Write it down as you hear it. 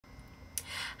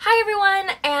Hi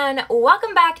everyone, and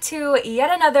welcome back to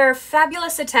yet another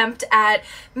fabulous attempt at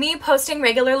me posting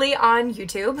regularly on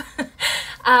YouTube.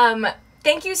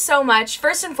 Thank you so much.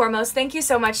 First and foremost, thank you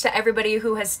so much to everybody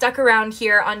who has stuck around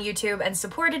here on YouTube and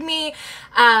supported me.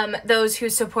 Those who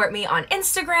support me on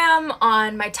Instagram,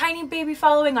 on my tiny baby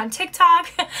following on TikTok.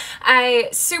 I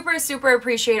super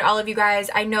appreciate all of you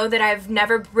guys. I know that I've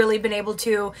never really been able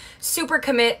to super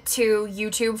commit to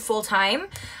YouTube full time.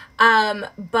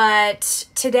 But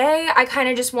today I kind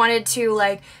of just wanted to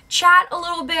like chat a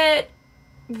little bit,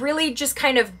 really just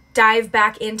kind of dive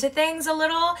back into things a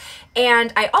little.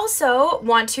 And I also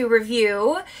want to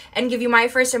review and give you my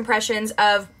first impressions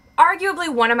of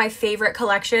arguably one of my favorite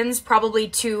collections, probably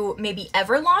to maybe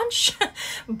ever launch,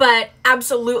 but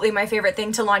absolutely my favorite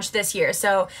thing to launch this year.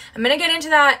 So I'm gonna get into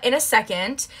that in a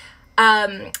second.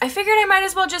 I figured I might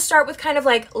as well just start with kind of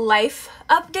like life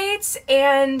updates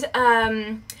and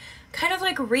kind of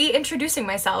like reintroducing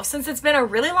myself, since it's been a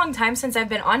really long time since I've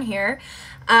been on here.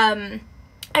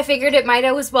 I figured it might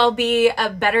as well be a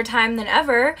better time than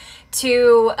ever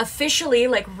to officially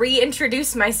like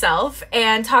reintroduce myself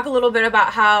and talk a little bit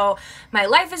about how my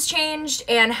life has changed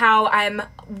and how I'm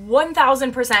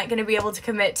 1000% going to be able to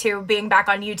commit to being back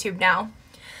on YouTube now.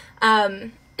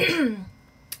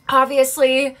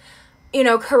 Obviously, you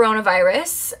know,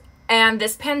 coronavirus and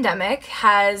this pandemic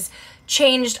has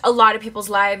changed a lot of people's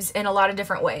lives in a lot of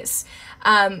different ways.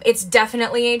 It's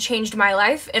definitely changed my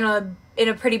life in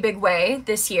a pretty big way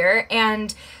this year,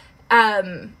 and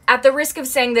at the risk of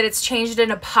saying that it's changed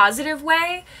in a positive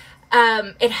way,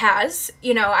 it has.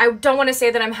 You know, I don't want to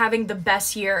say that I'm having the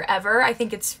best year ever. I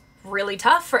think it's really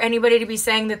tough for anybody to be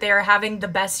saying that they are having the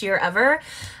best year ever.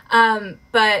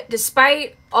 But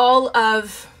despite all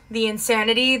of the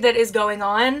insanity that is going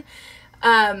on,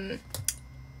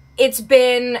 it's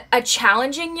been a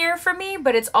challenging year for me,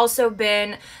 but it's also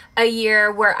been a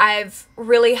year where I've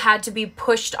really had to be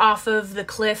pushed off of the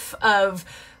cliff of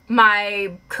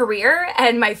my career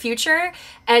and my future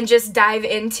and just dive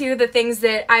into the things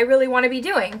that I really want to be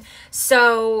doing.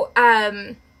 So,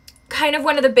 kind of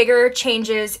one of the bigger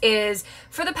changes is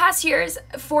for the past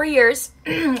 4 years,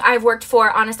 I've worked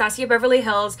for Anastasia Beverly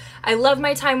Hills. I love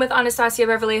my time with Anastasia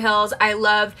Beverly Hills. I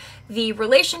love the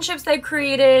relationships they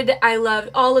created. I loved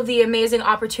all of the amazing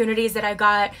opportunities that I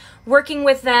got working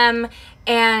with them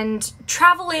and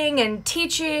traveling and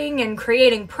teaching and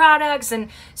creating products and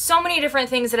so many different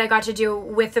things that I got to do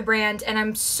with the brand. And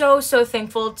I'm so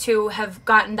thankful to have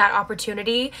gotten that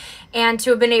opportunity and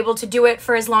to have been able to do it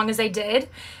for as long as I did.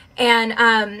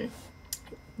 And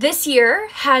this year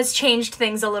has changed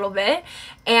things a little bit,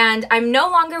 and I'm no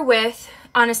longer with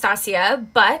Anastasia,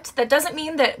 but that doesn't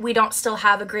mean that we don't still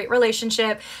have a great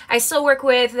relationship. I still work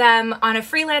with them on a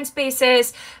freelance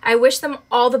basis. I wish them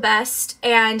all the best,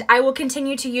 and I will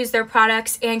continue to use their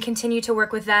products and continue to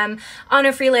work with them on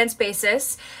a freelance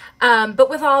basis. But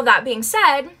with all of that being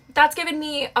said, that's given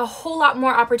me a whole lot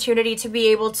more opportunity to be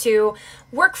able to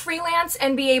work freelance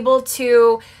and be able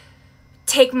to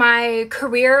take my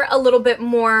career a little bit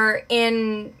more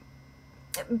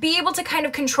be able to kind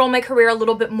of control my career a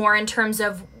little bit more in terms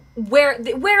of where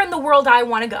in the world I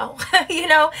want to go, you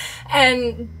know,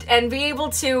 and be able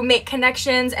to make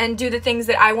connections and do the things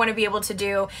that I want to be able to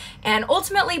do and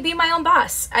ultimately be my own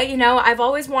boss. You know, I've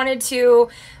always wanted to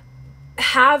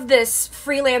have this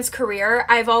freelance career.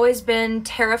 I've always been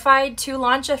terrified to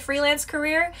launch a freelance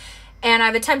career, and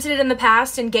I've attempted it in the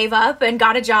past and gave up and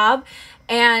got a job.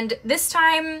 And this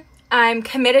time I'm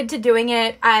committed to doing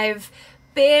it. I've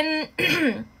been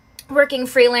working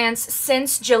freelance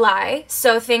since July,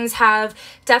 so things have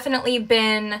definitely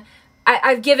been,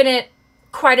 I've given it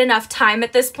quite enough time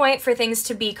at this point for things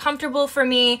to be comfortable for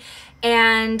me.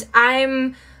 And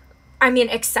I'm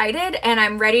excited, and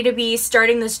I'm ready to be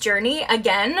starting this journey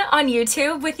again on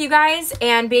YouTube with you guys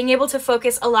and being able to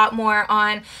focus a lot more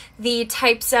on the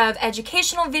types of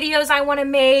educational videos I want to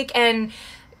make and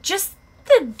just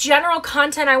the general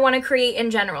content I want to create in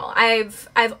general. I've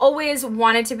always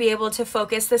wanted to be able to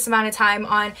focus this amount of time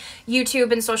on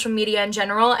YouTube and social media in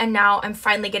general, and now I'm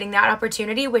finally getting that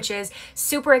opportunity, which is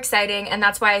super exciting. And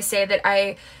that's why I say that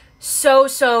I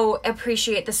so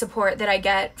appreciate the support that I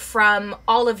get from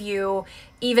all of you.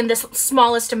 Even the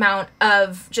smallest amount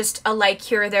of just a like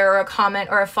here or there or a comment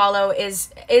or a follow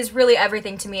is really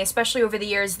everything to me, especially over the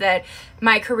years that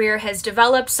my career has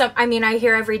developed. I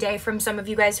hear every day from some of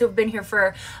you guys who have been here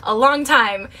for a long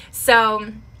time.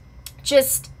 So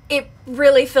just, it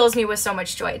really fills me with so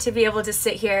much joy to be able to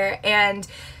sit here and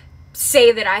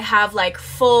say that I have like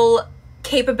full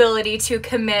capability to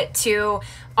commit to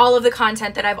all of the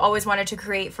content that I've always wanted to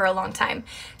create for a long time.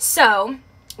 So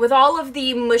with all of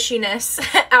the mushiness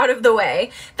out of the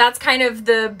way, that's kind of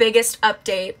the biggest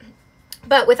update.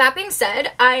 But with that being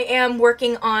said, I am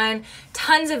working on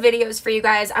tons of videos for you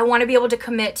guys. I want to be able to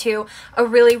commit to a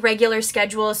really regular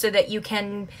schedule so that you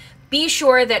can be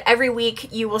sure that every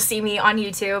week you will see me on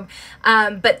YouTube.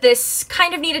 But this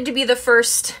kind of needed to be the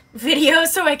first video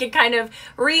so I could kind of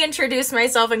reintroduce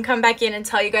myself and come back in and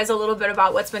tell you guys a little bit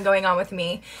about what's been going on with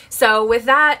me. So with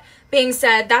that being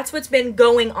said, that's what's been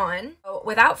going on. So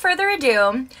without further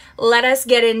ado, let us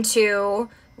get into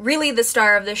really the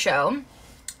star of the show,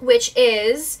 which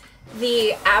is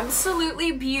the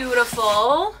absolutely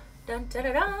beautiful dun, dun,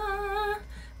 dun, dun,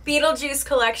 Beetlejuice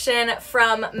collection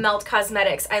from Melt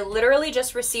Cosmetics. I literally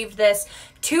just received this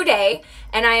today,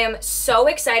 and I am so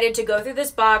excited to go through this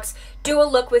box, do a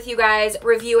look with you guys,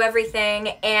 review everything,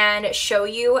 and show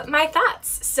you my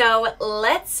thoughts. So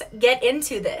let's get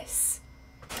into this.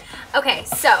 Okay,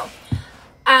 so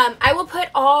I will put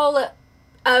all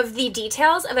of the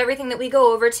details of everything that we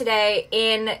go over today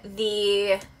in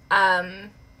the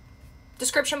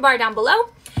description bar down below,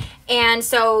 and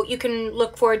so you can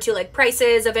look forward to like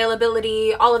prices,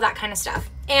 availability, all of that kind of stuff,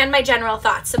 and my general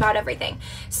thoughts about everything.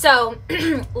 So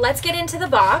let's get into the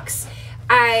box.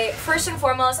 First and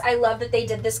foremost, I love that they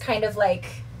did this kind of like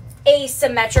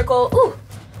asymmetrical,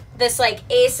 this like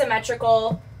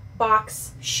asymmetrical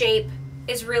box shape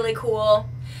is really cool.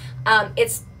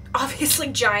 It's obviously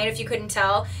giant if you couldn't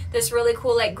tell. This really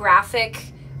cool like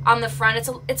graphic on the front.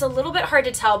 It's a little bit hard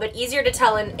to tell, but easier to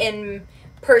tell in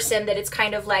person that it's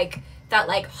kind of like that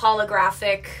like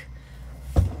holographic,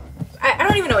 I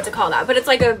don't even know what to call that, but it's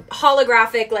like a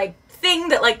holographic like thing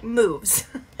that like moves.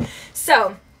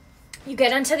 So you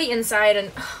get into the inside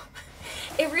and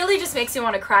it really just makes you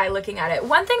want to cry looking at it.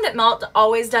 One thing that Melt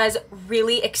always does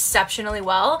really exceptionally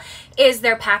well is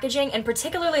their packaging, and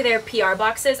particularly their PR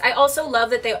boxes. I also love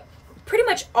that they pretty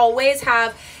much always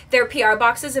have their PR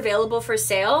boxes available for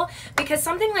sale, because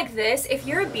something like this, if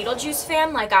you're a Beetlejuice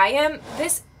fan like I am,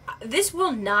 this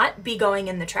will not be going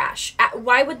in the trash.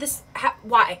 Why would this,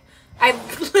 why? I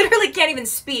literally can't even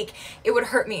speak. It would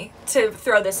hurt me to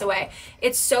throw this away.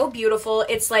 It's so beautiful.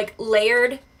 It's like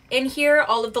layered in here,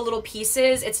 all of the little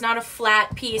pieces. It's not a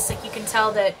flat piece. Like you can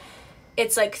tell that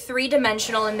it's like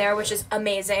three-dimensional in there, which is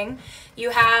amazing. You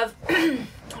have,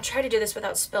 I'll try to do this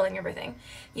without spilling everything.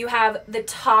 You have the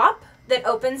top that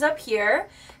opens up here.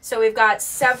 So we've got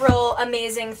several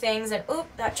amazing things, and oop,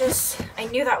 that just, I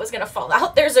knew that was gonna fall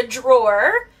out. There's a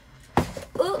drawer,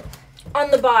 oop,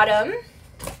 on the bottom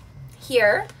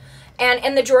here. And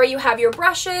in the drawer you have your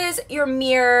brushes, your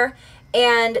mirror,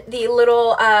 and the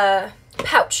little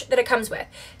pouch that it comes with.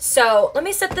 So let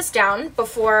me set this down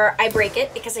before I break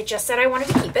it, because I just said I wanted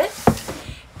to keep it.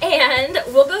 And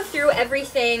we'll go through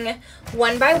everything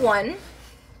one by one.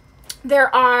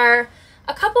 There are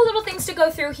a couple little things to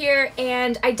go through here,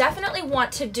 and I definitely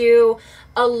want to do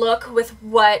a look with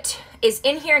what is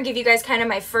in here and give you guys kind of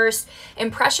my first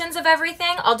impressions of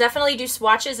everything. I'll definitely do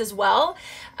swatches as well.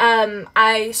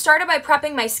 I started by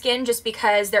prepping my skin just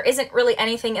because there isn't really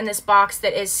anything in this box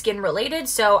that is skin related,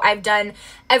 so I've done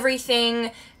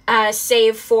everything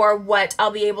save for what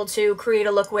I'll be able to create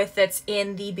a look with that's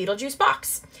in the Beetlejuice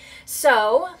box.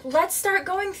 So let's start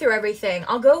going through everything.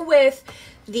 I'll go with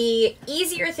the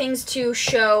easier things to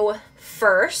show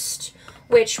first,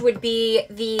 which would be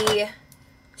the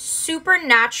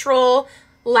Supernatural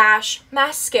Lash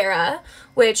Mascara,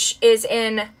 which is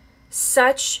in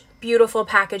such beautiful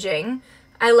packaging.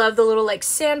 I love the little like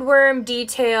sandworm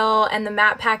detail and the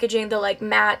matte packaging, the like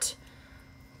matte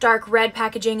dark red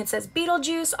packaging. It says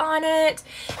Beetlejuice on it.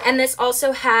 And this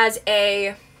also has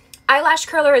a eyelash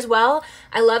curler as well.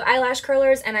 I love eyelash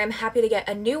curlers, and I'm happy to get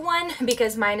a new one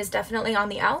because mine is definitely on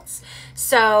the outs.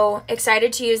 So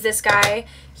excited to use this guy.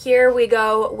 Here we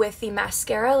go with the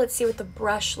mascara. Let's see what the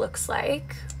brush looks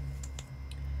like.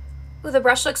 Ooh, the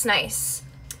brush looks nice.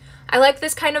 I like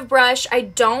this kind of brush. I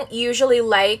don't usually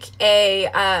like a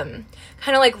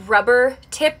kind of like rubber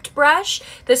tipped brush.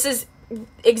 This is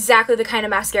exactly the kind of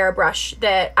mascara brush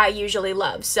that I usually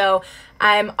love. So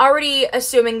I'm already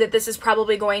assuming that this is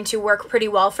probably going to work pretty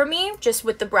well for me just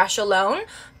with the brush alone,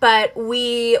 but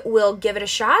we will give it a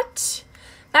shot.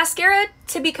 Mascara,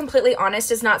 to be completely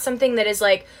honest, is not something that is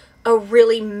like a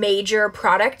really major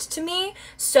product to me.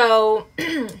 So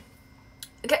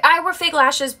I wear fake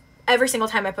lashes every single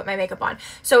time I put my makeup on.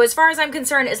 So as far as I'm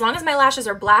concerned, as long as my lashes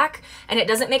are black and it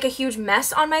doesn't make a huge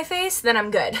mess on my face, then I'm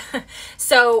good.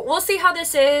 So we'll see how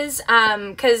this is,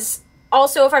 because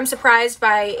also if I'm surprised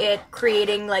by it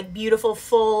creating like beautiful,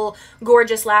 full,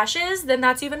 gorgeous lashes, then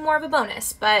that's even more of a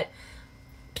bonus. But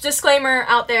disclaimer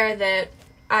out there that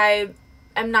I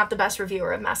am not the best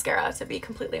reviewer of mascara, to be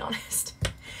completely honest.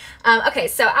 Okay,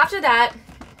 so after that,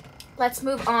 let's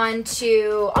move on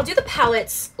to, I'll do the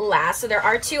palettes last. So there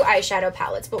are 2 eyeshadow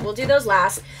palettes, but we'll do those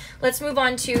last. Let's move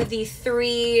on to the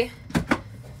 3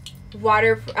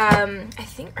 water, I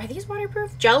think, are these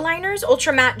waterproof? Gel liners,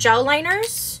 ultra matte gel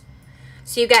liners.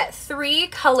 So you get 3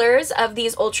 colors of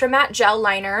these ultra matte gel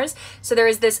liners. So there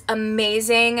is this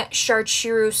amazing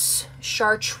chartreuse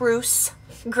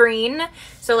green.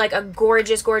 So like a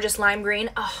gorgeous, gorgeous lime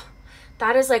green. Oh,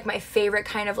 that is like my favorite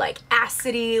kind of like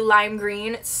acidy lime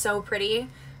green. It's so pretty.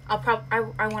 I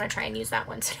want to try and use that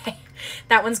one today.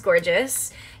 That one's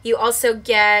gorgeous. You also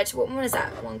get, what one is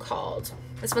that one called?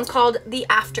 This one's called the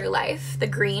Afterlife, the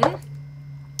green.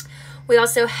 We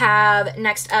also have,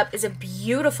 next up is a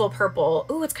beautiful purple.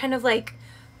 Ooh, it's kind of like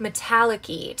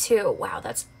metallic-y too. Wow,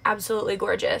 that's absolutely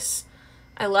gorgeous.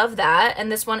 I love that.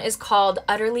 And this one is called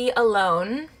Utterly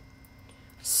Alone.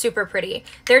 Super pretty.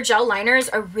 Their gel liners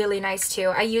are really nice too.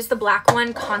 I use the black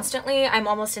one constantly. I'm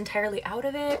almost entirely out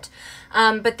of it.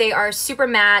 But they are super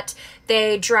matte.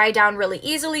 They dry down really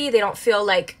easily. They don't feel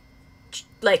like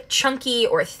chunky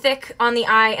or thick on the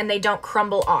eye, and they don't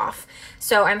crumble off.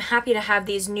 So I'm happy to have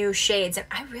these new shades, and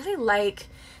I really like,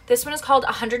 this one is called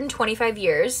 125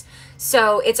 Years.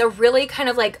 So it's a really kind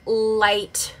of like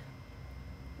light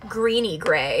greeny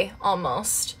gray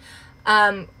almost.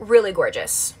 Really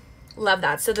gorgeous. Love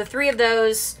that. So the 3 of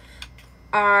those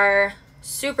are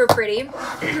super pretty.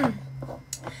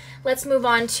 Let's move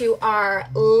on to our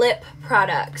lip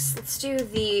products. Let's do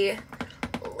the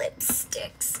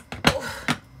lipsticks.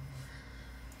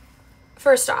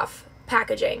 First off,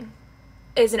 packaging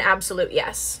is an absolute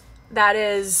yes. That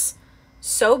is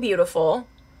so beautiful.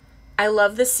 I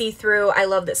love the see-through. I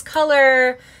love this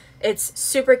color. It's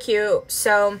super cute.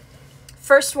 So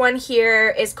first one here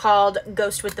is called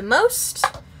Ghost with the Most.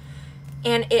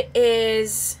 And it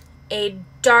is a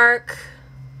dark,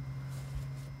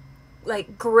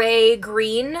 like gray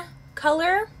green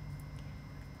color.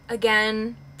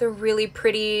 Again, the really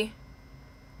pretty,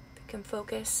 if you can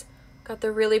focus, got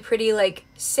the really pretty like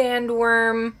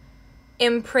sandworm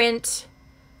imprint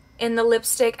in the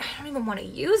lipstick. I don't even want to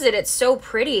use it. It's so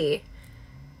pretty.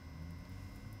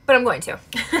 But I'm going to.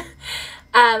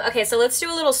 Okay, so let's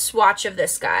do a little swatch of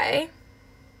this guy.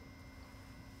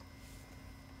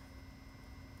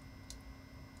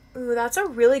 Ooh, that's a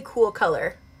really cool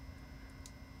color.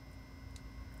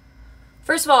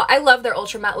 First of all, I love their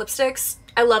ultra matte lipsticks.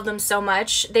 I love them so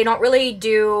much. They don't really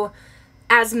do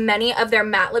as many of their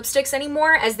matte lipsticks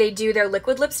anymore as they do their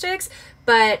liquid lipsticks,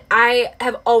 but I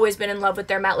have always been in love with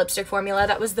their matte lipstick formula.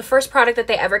 That was the first product that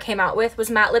they ever came out with, was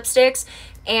matte lipsticks,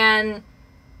 and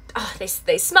oh,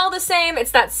 they smell the same.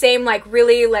 It's that same like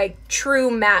really like true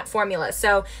matte formula.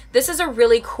 So this is a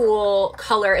really cool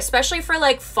color, especially for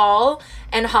like fall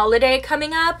and holiday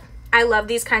coming up. I love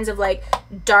these kinds of like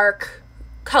dark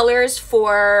colors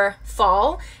for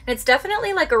fall, and it's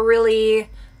definitely like a really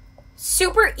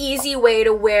super easy way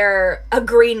to wear a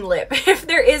green lip. If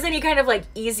there is any kind of like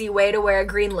easy way to wear a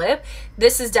green lip,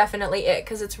 this is definitely it,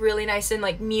 because it's really nice and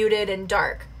like muted and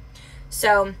dark.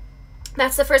 So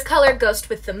that's the first color, Ghost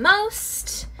with the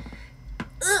Most.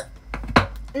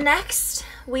 Next,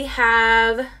 we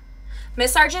have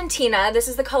Miss Argentina. This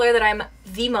is the color that I'm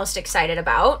the most excited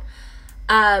about.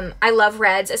 I love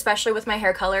reds, especially with my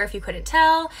hair color, if you couldn't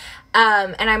tell.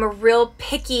 And I'm a real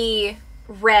picky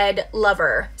red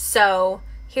lover. So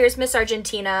here's Miss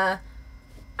Argentina.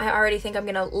 I already think I'm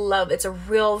gonna love, it's a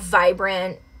real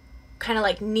vibrant, kind of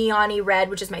like neon-y red,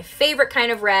 which is my favorite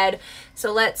kind of red.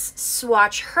 So let's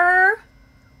swatch her.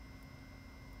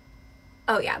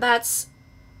 Oh yeah, that's,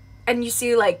 and you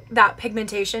see like that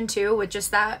pigmentation too, with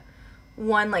just that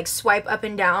one like swipe up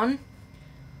and down.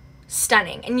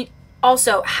 Stunning. And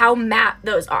also how matte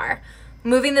those are.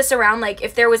 Moving this around, like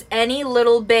if there was any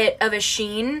little bit of a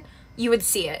sheen, you would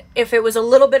see it. If it was a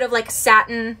little bit of like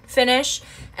satin finish,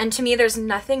 and to me there's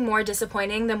nothing more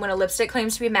disappointing than when a lipstick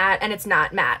claims to be matte and it's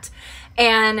not matte.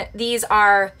 And these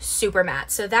are super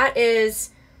matte. So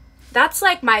that's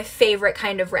like my favorite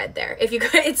kind of red there. If you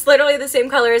could, it's literally the same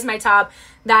color as my top.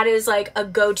 That is like a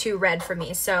go-to red for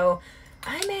me. So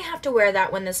I may have to wear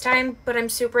that one this time, but I'm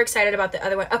super excited about the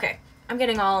other one. Okay, I'm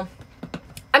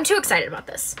too excited about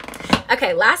this.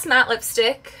 Okay, last matte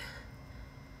lipstick.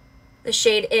 The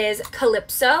shade is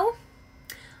Calypso.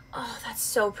 Oh, that's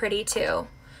so pretty too.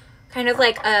 Kind of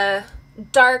like a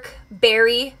dark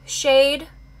berry shade.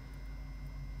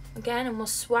 Again, and we'll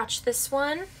swatch this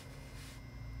one.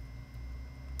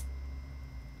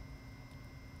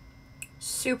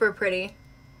 Super pretty.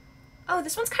 Oh,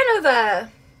 this one's kind of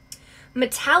a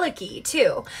metallic-y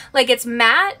too. Like it's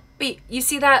matte, But you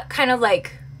see that kind of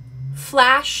like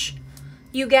flash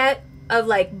you get of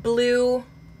like blue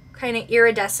kind of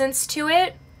iridescence to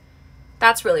it?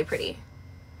 That's really pretty.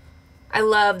 I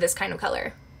love this kind of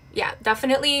color. Yeah,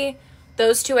 definitely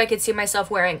those two I could see myself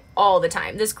wearing all the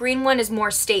time. This green one is more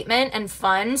statement and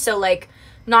fun, so like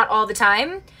not all the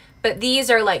time, but these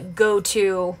are like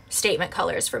go-to statement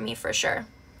colors for me for sure.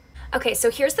 Okay,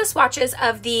 so here's the swatches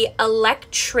of the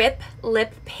Electrip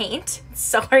lip paint. It's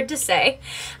so hard to say,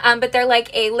 but they're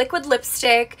like a liquid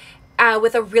lipstick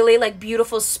with a really like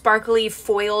beautiful sparkly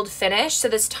foiled finish. So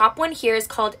this top one here is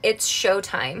called It's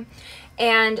Showtime.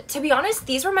 And to be honest,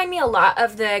 these remind me a lot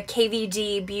of the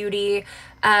KVD Beauty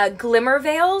Glimmer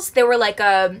Veils. They were like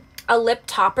a lip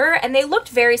topper, and they looked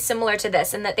very similar to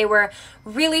this in that they were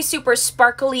really super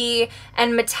sparkly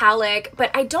and metallic,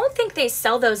 but I don't think they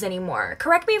sell those anymore.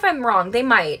 Correct me if I'm wrong, they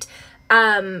might.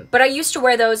 But I used to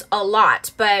wear those a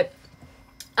lot, but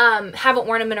haven't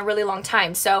worn them in a really long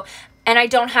time. So, and I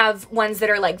don't have ones that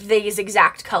are like these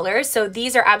exact colors, so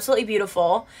these are absolutely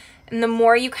beautiful. And the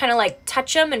more you kind of like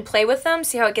touch them and play with them,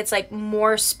 see how it gets like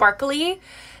more sparkly.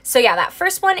 So yeah, that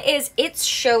first one is It's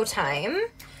Showtime.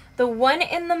 The one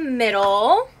in the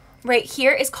middle right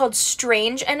here is called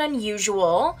Strange and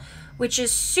Unusual, which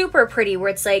is super pretty, where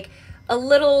it's like a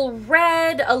little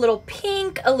red, a little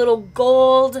pink, a little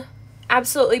gold.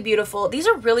 Absolutely beautiful. These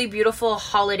are really beautiful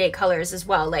holiday colors as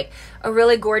well. Like a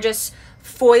really gorgeous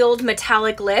foiled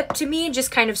metallic lip to me just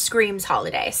kind of screams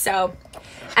holiday. So,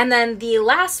 and then the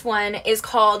last one is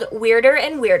called Weirder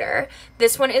and Weirder.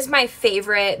 This one is my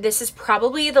favorite. This is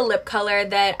probably the lip color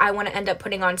that I want to end up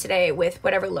putting on today with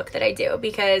whatever look that I do,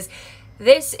 because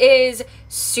this is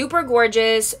super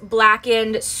gorgeous,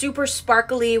 blackened, super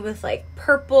sparkly with like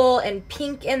purple and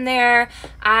pink in there.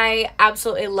 I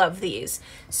absolutely love these.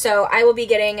 So I will be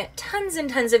getting tons and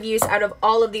tons of use out of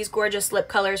all of these gorgeous lip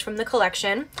colors from the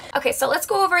collection. Okay, so let's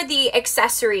go over the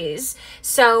accessories.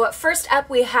 So first up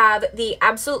we have the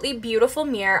absolutely beautiful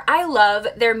mirror. I love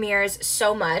their mirrors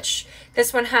so much.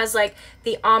 This one has like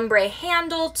the ombre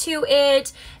handle to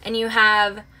it, and you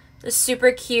have the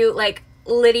super cute like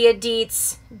Lydia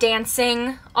Dietz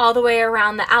dancing all the way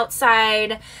around the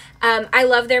outside. I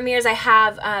love their mirrors. I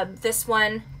have this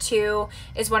one too,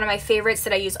 is one of my favorites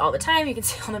that I use all the time. You can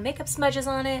see all the makeup smudges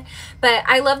on it. But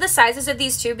I love the sizes of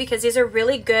these too, because these are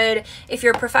really good if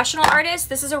you're a professional artist.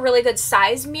 This is a really good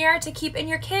size mirror to keep in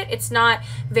your kit. It's not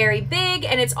very big,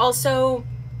 and it's also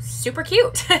super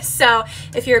cute. So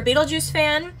if you're a Beetlejuice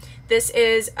fan, this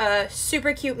is a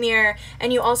super cute mirror.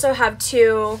 And you also have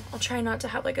two, I'll try not to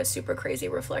have like a super crazy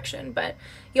reflection, but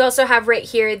you also have right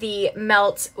here the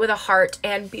melt with a heart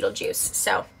and Beetlejuice.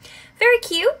 So very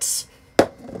cute.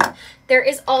 There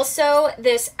is also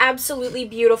this absolutely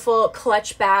beautiful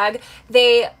clutch bag.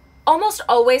 They almost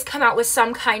always come out with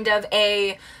some kind of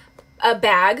a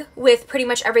bag with pretty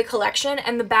much every collection,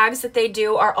 and the bags that they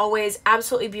do are always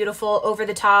absolutely beautiful, over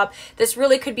the top. This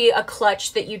really could be a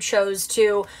clutch that you chose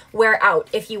to wear out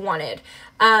if you wanted.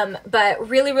 But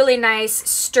really, really nice,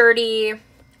 sturdy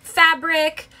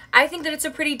fabric. I think that it's a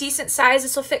pretty decent size.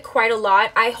 This will fit quite a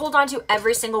lot. I hold on to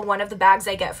every single one of the bags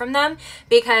I get from them,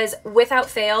 because without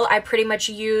fail, I pretty much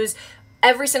use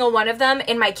every single one of them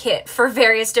in my kit for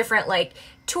various different like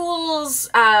tools,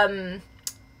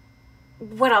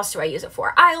 what else do I use it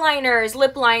for? Eyeliners,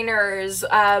 lip liners,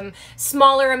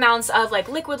 smaller amounts of like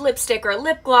liquid lipstick or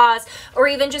lip gloss, or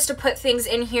even just to put things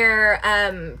in here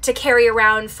to carry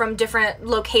around from different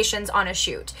locations on a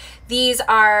shoot. These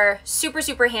are super,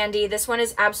 super handy. This one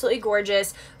is absolutely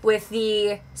gorgeous with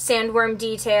the sandworm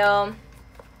detail.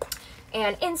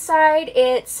 And inside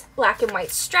it's black and white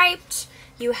striped.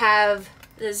 You have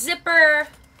the zipper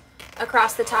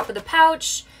across the top of the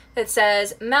pouch that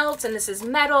says melt, and this is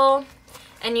metal.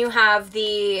 And you have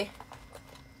the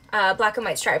black and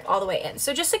white stripe all the way in.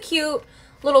 So just a cute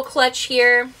little clutch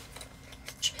here.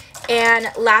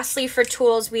 And lastly, for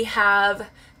tools, we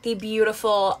have the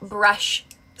beautiful brush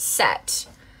set.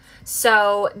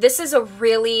 So this is a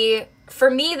really,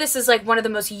 for me, this is like one of the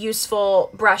most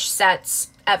useful brush sets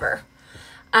ever.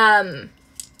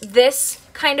 This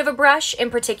kind of a brush in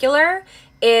particular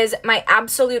is my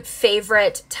absolute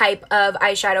favorite type of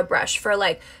eyeshadow brush for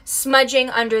like smudging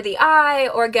under the eye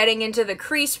or getting into the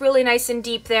crease really nice and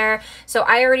deep there. So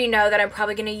I already know that I'm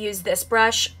probably going to use this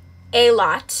brush a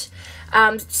lot.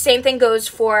 Same thing goes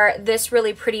for this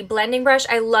really pretty blending brush.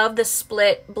 I love the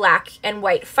split black and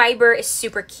white fiber. It's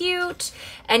super cute.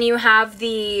 And you have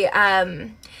the,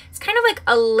 it's kind of like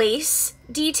a lace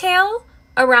detail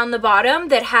around the bottom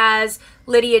that has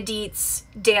Lydia Dietz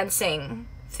dancing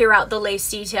throughout the lace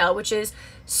detail, which is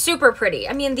super pretty.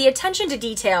 I mean, the attention to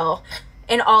detail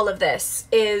in all of this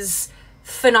is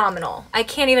phenomenal. I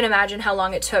can't even imagine how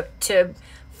long it took to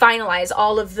finalize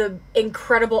all of the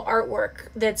incredible artwork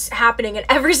that's happening in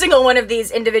every single one of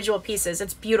these individual pieces.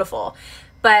 It's beautiful.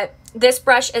 But this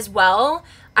brush as well,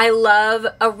 I love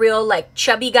a real like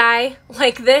chubby guy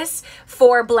like this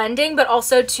for blending, but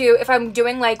also to, if I'm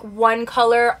doing like one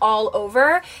color all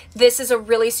over, this is a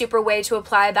really super way to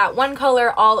apply that one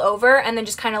color all over and then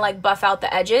just kind of like buff out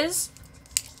the edges.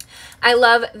 I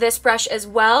love this brush as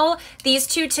well. These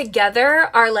two together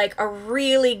are like a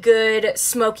really good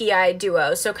smoky eye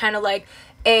duo. So kind of like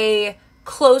a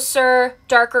closer,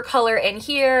 darker color in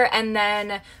here, and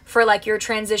then for like your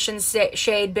transition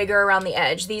shade bigger around the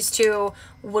edge. These two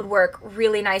would work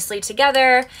really nicely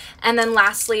together. And then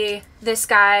lastly, this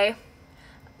guy,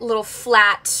 little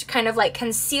flat kind of like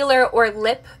concealer or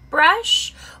lip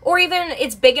brush, or even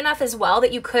it's big enough as well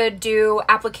that you could do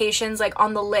applications like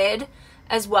on the lid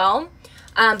as well.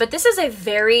 But this is a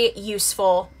very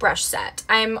useful brush set.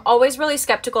 I'm always really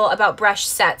skeptical about brush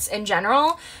sets in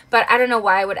general, but I don't know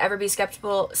why I would ever be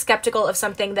skeptical of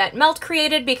something that Melt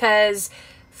created, because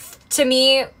to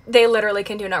me, they literally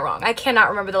can do no wrong. I cannot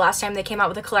remember the last time they came out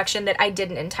with a collection that I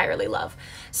didn't entirely love.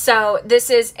 So this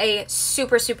is a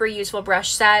super, super useful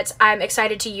brush set. I'm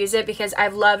excited to use it because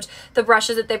I've loved the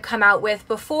brushes that they've come out with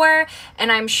before,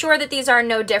 and I'm sure that these are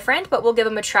no different, but we'll give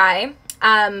them a try.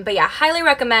 But yeah, highly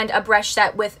recommend a brush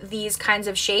set with these kinds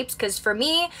of shapes, because for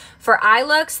me, for eye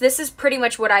looks, this is pretty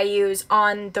much what I use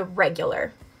on the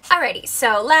regular. Alrighty,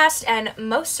 so last and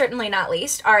most certainly not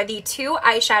least are the two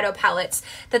eyeshadow palettes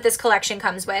that this collection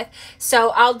comes with.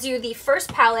 So I'll do the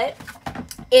first palette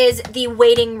is the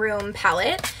Waiting Room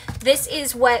palette. This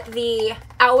is what the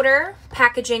outer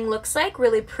packaging looks like,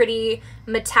 really pretty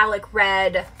metallic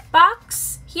red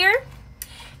box here.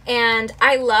 And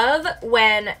I love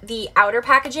when the outer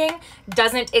packaging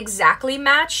doesn't exactly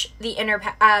match the inner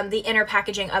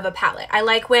packaging of a palette. I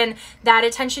like when that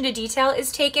attention to detail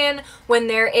is taken, when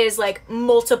there is like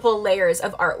multiple layers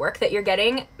of artwork that you're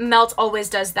getting. Melt always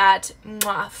does that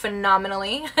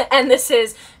phenomenally, and this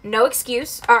is no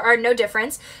excuse or no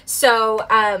difference. So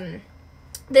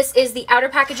this is the outer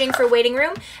packaging for Waiting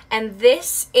Room, and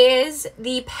this is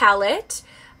the palette.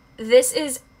 This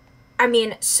is, I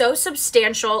mean, so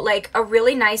substantial, like a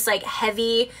really nice, like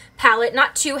heavy palette,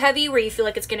 not too heavy where you feel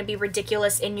like it's going to be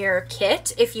ridiculous in your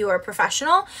kit if you are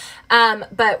professional,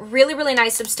 but really, really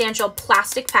nice substantial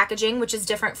plastic packaging, which is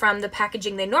different from the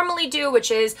packaging they normally do,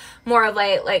 which is more of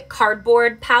a like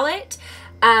cardboard palette.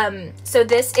 So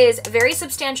this is very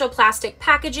substantial plastic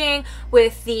packaging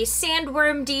with the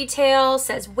sandworm detail,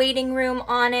 says Waiting Room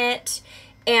on it.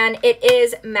 And it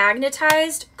is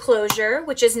magnetized closure,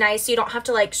 which is nice. So you don't have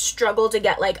to like struggle to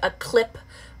get like a clip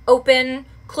open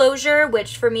closure,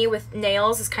 which for me with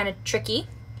nails is kind of tricky.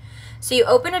 So you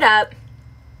open it up,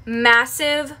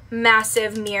 massive,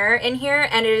 massive mirror in here.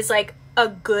 And it is like a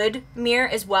good mirror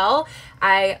as well.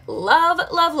 I love,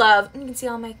 love, love. You can see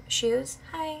all my shoes.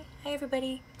 Hi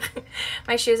everybody.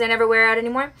 My shoes I never wear out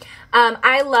anymore.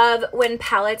 I love when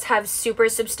palettes have super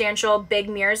substantial big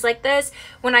mirrors like this.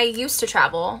 When I used to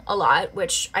travel a lot,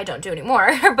 which I don't do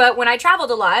anymore, but when I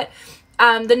traveled a lot,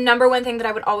 the number one thing that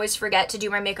I would always forget to do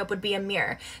my makeup would be a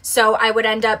mirror. So I would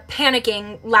end up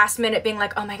panicking last minute, being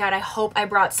like, oh my God, I hope I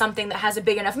brought something that has a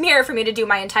big enough mirror for me to do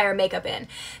my entire makeup in.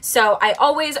 So I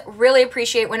always really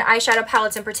appreciate when eyeshadow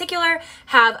palettes in particular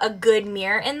have a good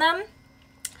mirror in them.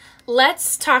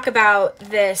 Let's talk about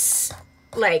this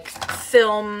like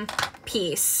film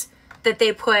piece that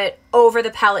they put over the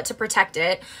palette to protect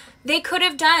it. They could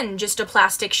have done just a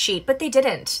plastic sheet, but they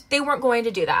didn't. They weren't going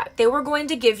to do that. They were going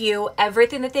to give you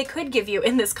everything that they could give you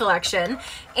in this collection.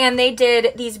 And they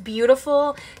did these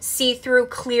beautiful see-through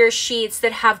clear sheets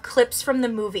that have clips from the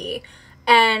movie.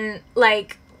 And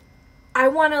like, I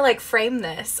want to like frame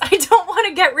this. I don't want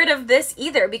to get rid of this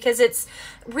either, because it's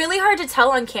really hard to tell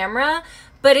on camera,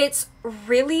 but it's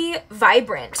really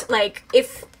vibrant. Like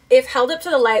if held up to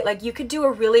the light, like you could do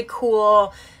a really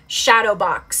cool shadow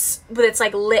box that's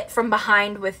like lit from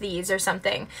behind with these or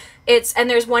something. And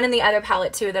there's one in the other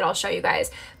palette too that I'll show you guys.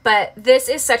 But this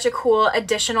is such a cool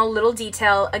additional little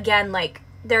detail. Again, like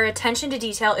their attention to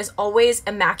detail is always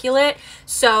immaculate.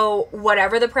 So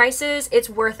whatever the price is,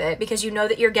 it's worth it, because you know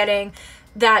that you're getting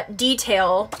that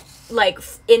detail like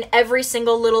in every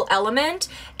single little element,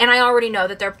 and I already know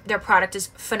that their product is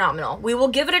phenomenal. We will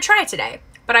give it a try today,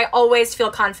 but I always feel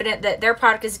confident that their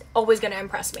product is always going to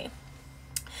impress me.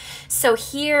 So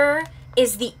here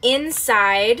is the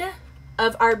inside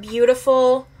of our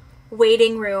beautiful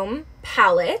Waiting Room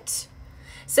palette.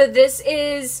 So this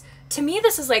is, to me,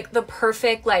 this is like the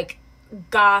perfect like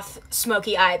goth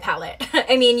smoky eye palette.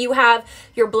 I mean, you have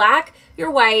your black, your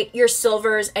white, your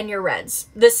silvers, and your reds.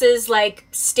 This is like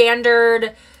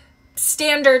standard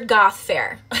goth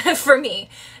fare for me.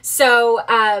 So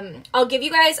I'll give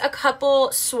you guys a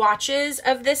couple swatches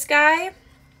of this guy.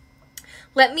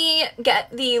 Let me get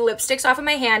the lipsticks off of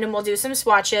my hand and we'll do some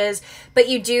swatches. But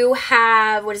you do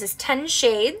have, what is this, 10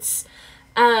 shades.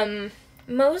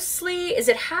 Mostly, is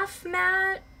it half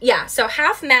matte? Yeah, so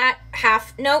half matte,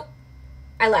 nope,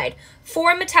 I lied.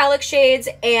 4 metallic shades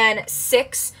and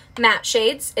 6 matte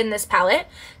shades in this palette.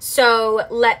 So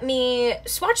let me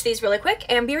swatch these really quick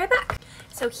and be right back.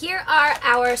 So here are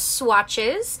our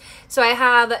swatches. So I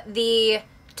have the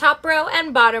top row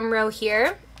and bottom row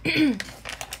here.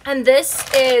 And this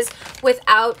is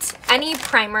without any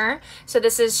primer. So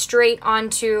this is straight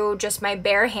onto just my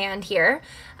bare hand here,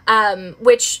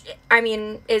 which, I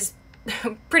mean, is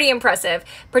pretty impressive,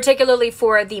 particularly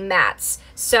for the mattes.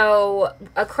 So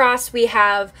across we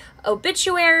have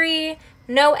Obituary,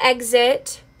 No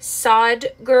Exit,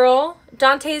 Sod Girl,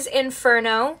 Dante's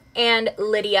Inferno, and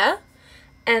Lydia.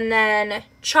 And then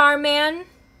Charman,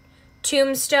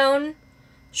 Tombstone,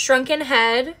 Shrunken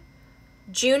Head,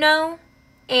 Juno,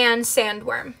 and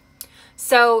Sandworm.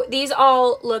 So these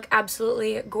all look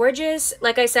absolutely gorgeous.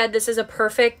 Like I said, this is a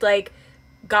perfect like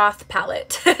goth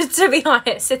palette to be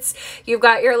honest. You've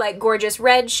got your like gorgeous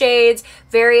red shades,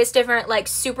 various different like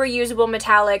super usable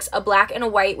metallics, a black and a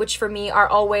white, which for me are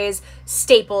always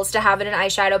staples to have in an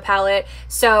eyeshadow palette.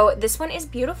 So this one is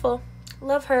beautiful.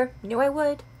 Love her. Knew I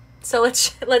would. So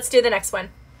let's do the next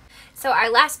one. So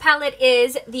our last palette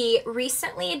is the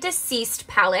Recently Deceased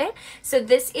palette. So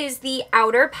this is the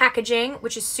outer packaging,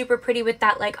 which is super pretty with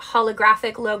that like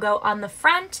holographic logo on the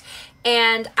front.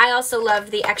 And I also love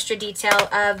the extra detail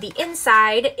of the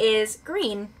inside is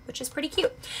green, which is pretty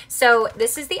cute. So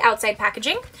this is the outside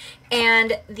packaging,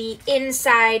 and the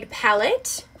inside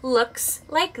palette looks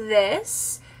like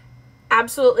this.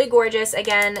 Absolutely gorgeous.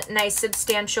 Again, nice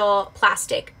substantial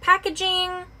plastic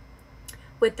packaging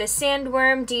with the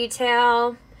sandworm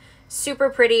detail. Super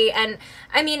pretty. And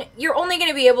I mean, you're only going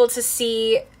to be able to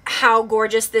see how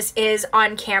gorgeous this is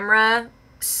on camera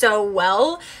so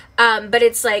well, but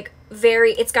it's like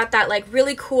it's got that like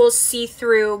really cool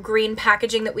see-through green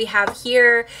packaging that we have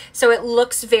here, so it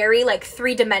looks very like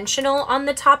three-dimensional on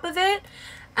the top of it.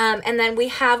 And then we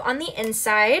have on the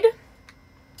inside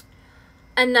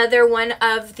another one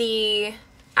of the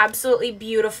absolutely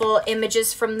beautiful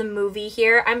images from the movie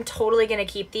here. I'm totally gonna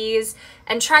keep these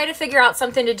and try to figure out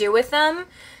something to do with them.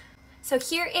 So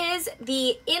here is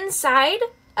the inside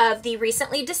of the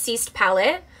Recently Deceased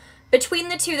palette. Between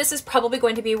the two, this is probably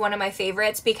going to be one of my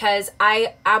favorites because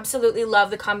I absolutely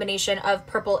love the combination of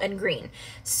purple and green.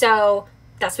 So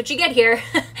that's what you get here.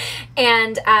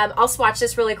 And I'll swatch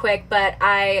this really quick, but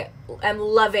I am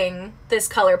loving this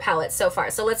color palette so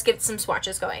far. So let's get some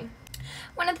swatches going.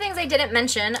 One of the things I didn't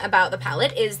mention about the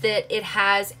palette is that it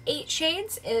has 8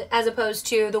 shades as opposed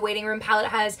to the Waiting Room palette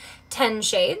has 10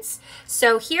 shades.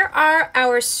 So here are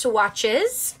our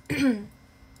swatches.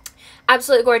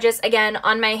 Absolutely gorgeous. Again,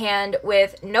 on my hand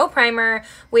with no primer.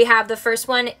 We have the first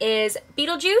one is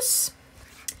Beetlejuice,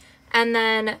 and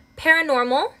then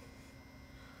Paranormal,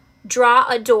 Draw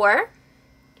a Door,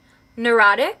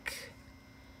 Neurotic.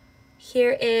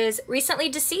 Here is Recently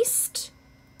Deceased.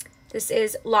 This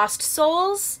is Lost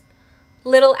Souls,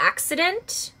 Little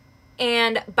Accident,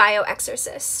 and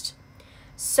Bioexorcist.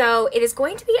 So it is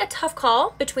going to be a tough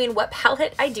call between what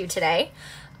palette I do today.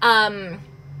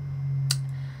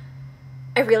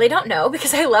 I really don't know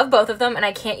because I love both of them and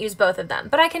I can't use both of them.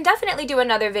 But I can definitely do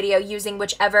another video using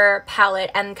whichever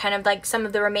palette and kind of like some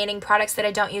of the remaining products that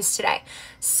I don't use today.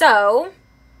 So,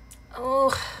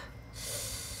 I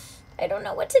don't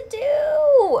know what to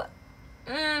do.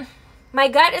 My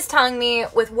gut is telling me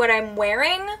with what I'm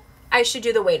wearing, I should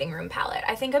do the Waiting Room palette.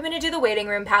 I think I'm going to do the Waiting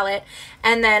Room palette,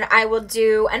 and then I will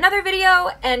do another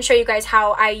video and show you guys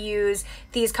how I use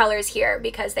these colors here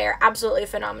because they are absolutely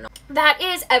phenomenal. That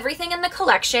is everything in the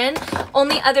collection.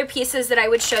 Only other pieces that I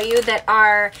would show you that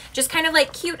are just kind of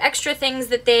like cute extra things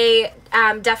that they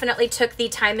definitely took the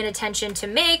time and attention to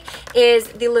make is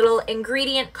the little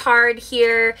ingredient card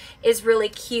here is really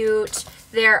cute.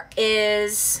 There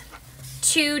is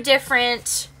 2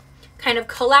 different kind of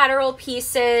collateral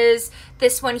pieces.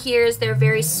 This one here is their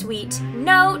very sweet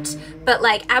note, but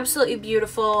like absolutely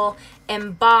beautiful,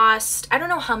 embossed. I don't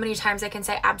know how many times I can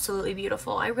say absolutely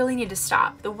beautiful. I really need to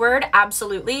stop. The word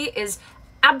absolutely is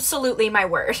absolutely my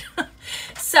word.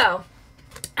 So,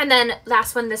 and then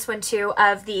last one, this one too,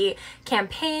 of the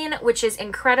campaign, which is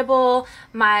incredible.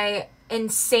 My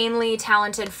insanely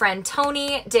talented friend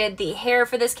Tony did the hair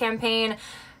for this campaign.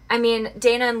 I mean,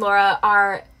 Dana and Laura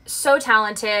are so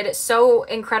talented, so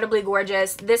incredibly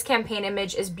gorgeous. This campaign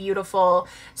image is beautiful.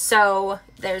 So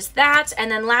there's that. And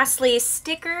then lastly,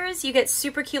 stickers. You get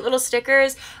super cute little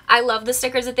stickers. I love the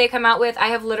stickers that they come out with. I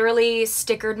have literally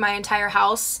stickered my entire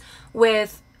house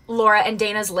with Laura and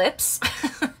Dana's lips.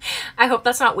 I hope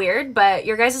that's not weird, but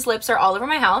your guys' lips are all over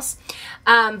my house.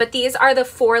 But these are the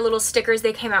 4 little stickers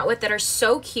they came out with that are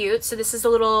so cute. So this is a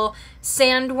little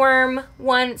sandworm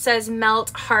one. It says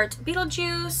Melt Heart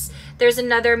Beetlejuice. There's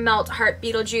another Melt Heart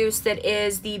Beetlejuice that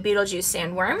is the Beetlejuice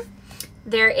sandworm.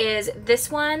 There is this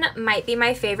one, might be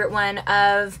my favorite one,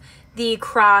 of the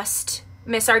crossed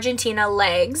Miss Argentina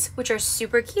legs, which are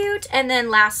super cute. And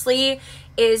then lastly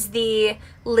is the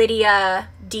Lydia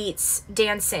Dietz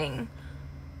dancing,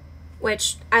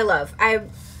 which I love.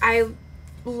 I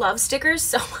love stickers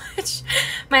so much.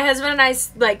 My husband and I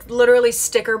like literally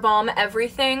sticker bomb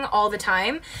everything all the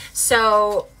time.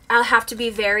 So I'll have to be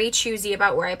very choosy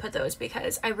about where I put those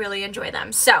because I really enjoy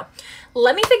them. So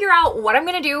let me figure out what I'm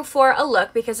going to do for a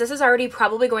look, because this is already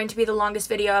probably going to be the longest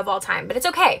video of all time, but it's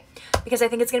okay because I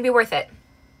think it's going to be worth it.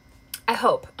 I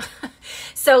hope.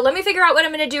 So let me figure out what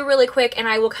I'm going to do really quick and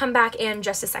I will come back in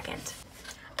just a second.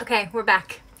 Okay, we're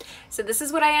back. So this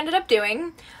is what I ended up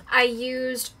doing. I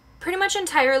used pretty much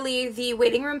entirely the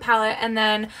waiting room palette, and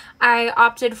then I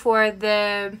opted for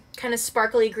the kind of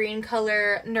sparkly green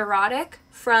color Neurotic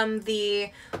from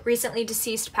the recently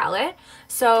deceased palette.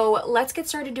 So let's get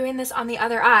started doing this on the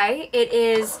other eye. It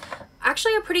is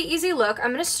actually a pretty easy look.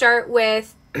 I'm going to start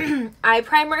with eye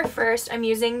primer first. I'm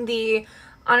using the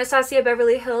Anastasia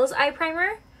Beverly Hills eye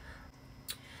primer.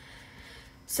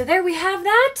 So there we have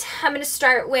that. I'm going to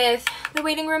start with the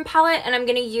waiting room palette, and I'm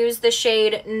going to use the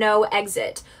shade No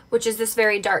Exit, which is this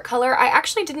very dark color. I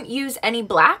actually didn't use any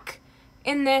black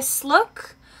in this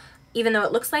look, even though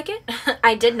it looks like it.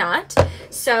 I did not.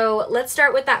 So let's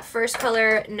start with that first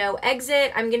color, No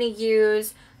Exit. I'm going to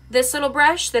use this little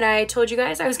brush that I told you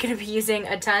guys I was going to be using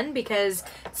a ton because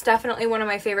it's definitely one of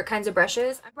my favorite kinds of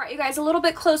brushes. I brought you guys a little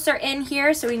bit closer in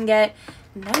here so we can get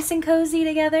nice and cozy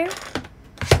together.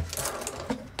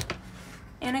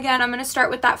 And again, I'm going to start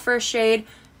with that first shade,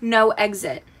 No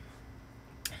Exit.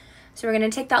 So we're going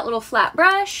to take that little flat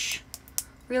brush,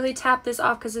 really tap this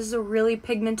off because this is a really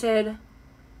pigmented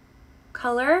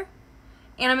color.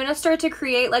 And I'm going to start to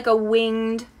create like a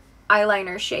winged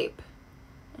eyeliner shape.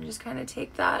 And just kind of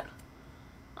take that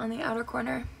on the outer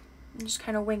corner and just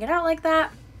kind of wing it out like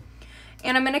that.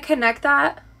 And I'm going to connect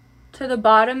that to the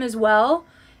bottom as well.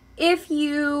 If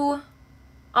you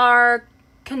are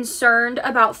concerned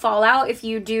about fallout, if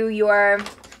you do your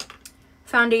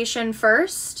foundation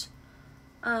first,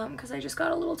 because I just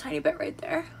got a little tiny bit right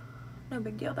there, no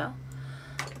big deal though.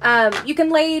 You can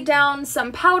lay down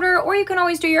some powder, or you can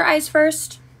always do your eyes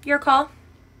first, your call.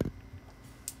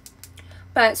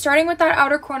 But starting with that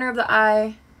outer corner of the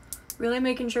eye, really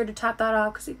making sure to tap that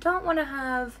off because you don't want to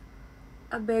have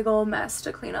a big old mess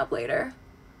to clean up later.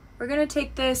 We're going to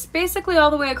take this basically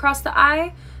all the way across the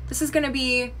eye. This is going to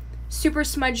be super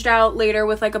smudged out later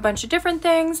with like a bunch of different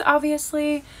things,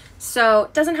 obviously. So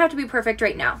it doesn't have to be perfect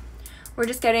right now. We're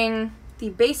just getting the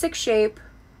basic shape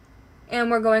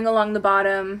and we're going along the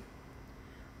bottom.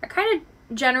 I kind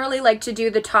of generally like to do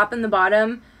the top and the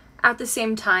bottom at the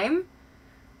same time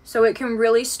so it can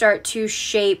really start to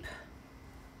shape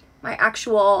my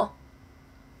actual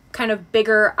kind of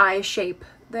bigger eye shape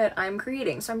that I'm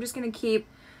creating. So I'm just going to keep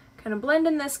kind of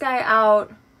blending this guy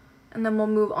out, and then we'll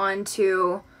move on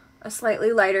to a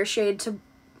slightly lighter shade to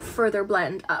further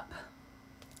blend up.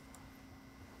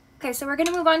 Okay, so we're going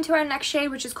to move on to our next shade,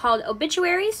 which is called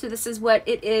Obituary. So this is what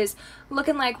it is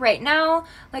looking like right now.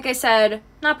 Like I said,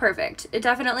 not perfect. It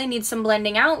definitely needs some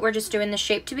blending out. We're just doing the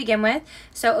shape to begin with.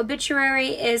 So Obituary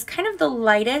is kind of the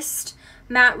lightest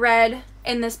matte red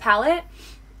in this palette.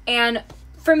 And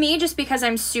for me, just because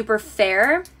I'm super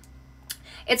fair,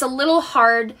 it's a little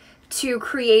hard to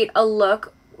create a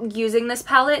look using this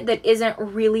palette that isn't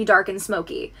really dark and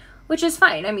smoky, which is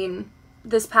fine. I mean,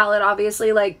 this palette,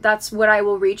 obviously, like, that's what I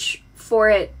will reach for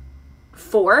it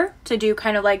for, to do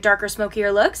kind of like darker,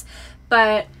 smokier looks.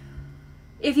 But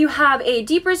if you have a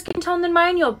deeper skin tone than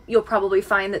mine, you'll probably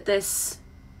find that this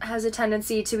has a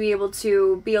tendency to be able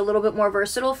to be a little bit more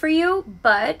versatile for you.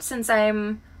 But since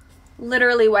I'm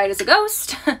literally white as a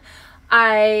ghost,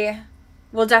 I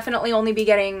will definitely only be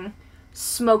getting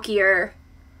smokier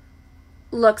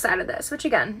looks out of this, which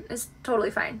again is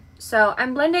totally fine. So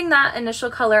I'm blending that initial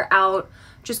color out,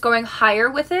 just going higher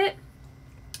with it,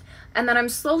 and then I'm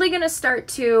slowly going to start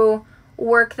to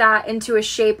work that into a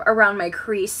shape around my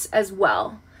crease as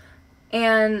well.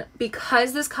 And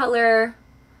because this color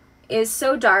is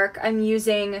so dark, I'm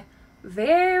using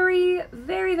very,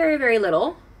 very, very, very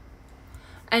little,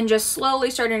 and just slowly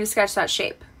starting to sketch that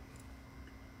shape.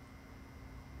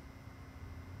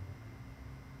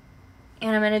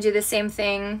 And I'm going to do the same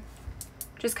thing,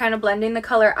 just kind of blending the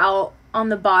color out on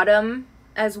the bottom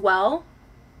as well.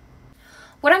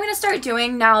 What I'm going to start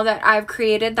doing now that I've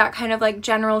created that kind of like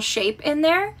general shape in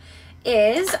there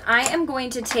is I am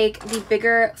going to take the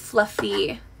bigger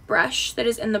fluffy brush that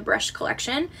is in the brush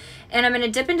collection, and I'm going to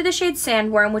dip into the shade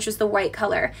Sandworm, which is the white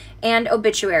color, and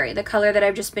Obituary, the color that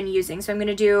I've just been using. So I'm going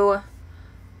to do,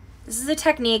 this is a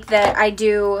technique that I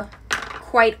do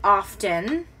quite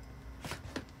often,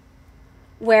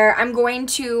 where I'm going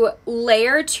to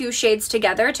layer two shades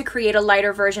together to create a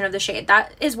lighter version of the shade.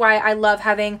 That is why I love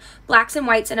having blacks and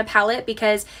whites in a palette,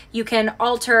 because you can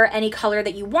alter any color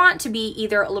that you want to be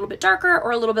either a little bit darker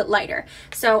or a little bit lighter.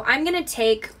 So I'm gonna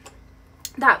take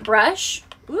that brush,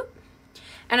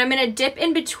 and I'm gonna dip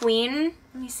in between,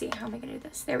 let me see, how am I gonna do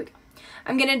this? There we go.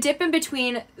 I'm gonna dip in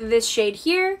between this shade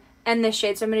here and this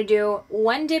shade. So I'm gonna do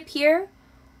one dip here,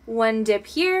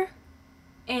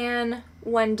 and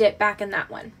one dip back in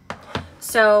that one.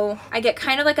 So I get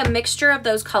kind of like a mixture of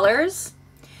those colors,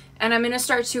 and I'm going to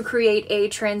start to create a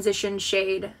transition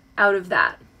shade out of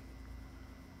that.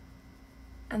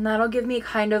 And that'll give me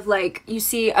kind of like, you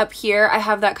see up here, I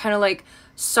have that kind of like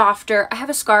softer, I have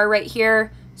a scar right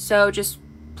here, so just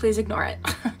please ignore it.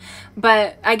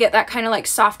 But I get that kind of like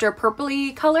softer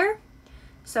purpley color.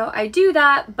 So I do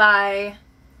that by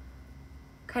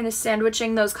kind of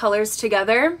sandwiching those colors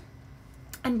together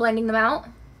and blending them out.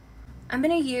 I'm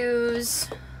gonna use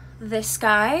this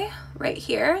guy right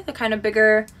here, the kind of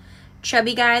bigger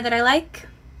chubby guy that I like.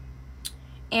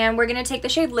 And we're gonna take the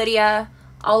shade Lydia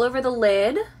all over the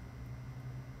lid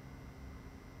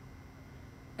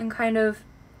and kind of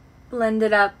blend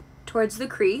it up towards the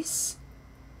crease.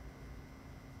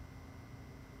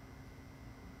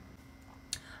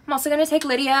 I'm also gonna take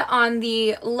Lydia on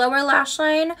the lower lash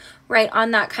line, right on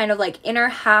that kind of like inner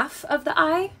half of the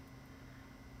eye.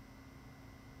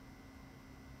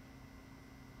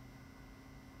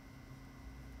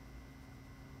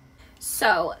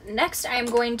 So next I'm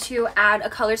going to add a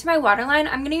color to my waterline.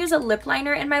 I'm going to use a lip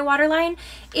liner in my waterline.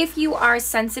 If you are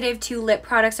sensitive to lip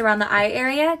products around the eye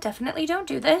area, definitely don't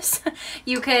do this.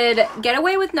 You could get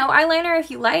away with no eyeliner if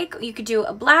you like. You could do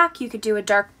a black, you could do a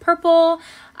dark purple.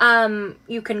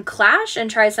 You can clash and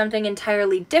try something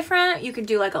entirely different. You could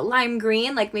do like a lime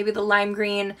green, like maybe the lime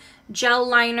green gel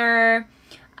liner,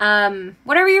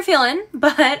 whatever you're feeling.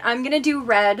 But I'm going to do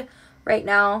red right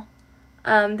now.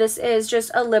 This is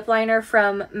just a lip liner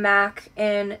from MAC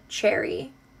in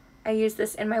Cherry. I use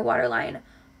this in my waterline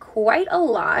quite a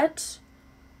lot.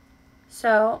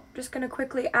 So just going to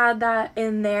quickly add that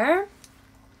in there,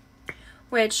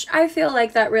 which I feel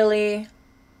like that really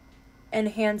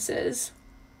enhances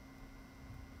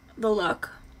the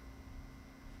look.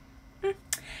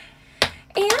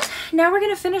 And now we're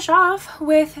going to finish off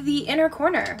with the inner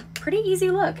corner. Pretty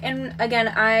easy look. And again,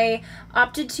 I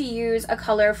opted to use a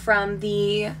color from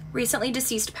the Recently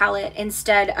Deceased palette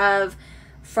instead of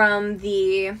from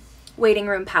the Waiting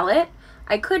Room palette.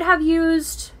 I could have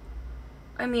used,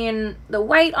 I mean, the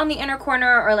white on the inner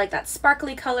corner or like that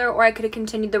sparkly color, or I could have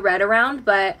continued the red around,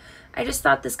 but I just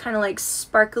thought this kind of like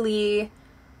sparkly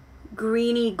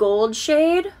greeny gold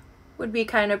shade would be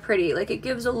kind of pretty. Like it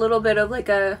gives a little bit of like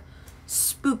a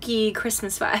spooky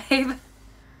Christmas vibe.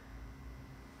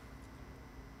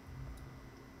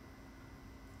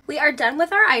 We are done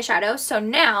with our eyeshadow, so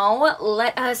now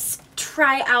let us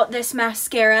try out this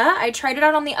mascara. I tried it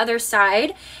out on the other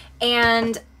side,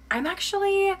 and I'm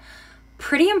actually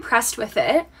pretty impressed with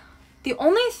it. The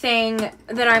only thing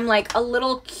that I'm like a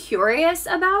little curious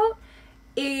about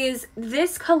is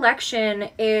this collection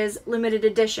is limited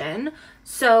edition.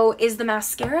 So is the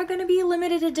mascara going to be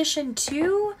limited edition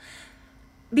too?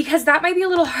 Because that might be a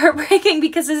little heartbreaking,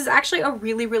 because this is actually a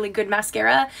really, really good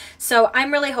mascara. So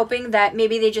I'm really hoping that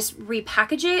maybe they just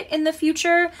repackage it in the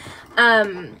future,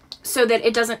 so that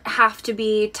it doesn't have to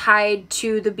be tied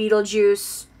to the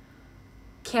Beetlejuice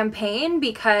campaign,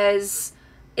 because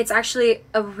it's actually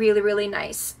a really, really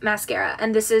nice mascara.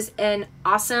 And this is an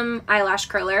awesome eyelash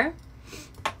curler.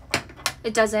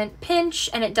 It doesn't pinch,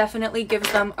 and it definitely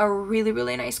gives them a really,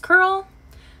 really nice curl.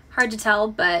 Hard to tell,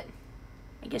 but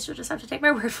I guess you'll just have to take my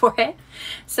word for it.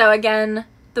 So again,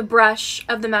 the brush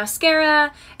of the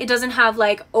mascara, it doesn't have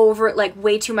like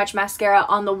way too much mascara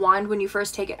on the wand when you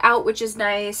first take it out, which is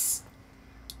nice.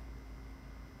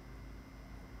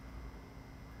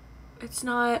 It's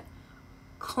not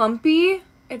clumpy.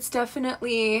 It's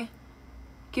definitely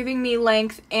giving me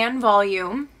length and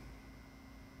volume.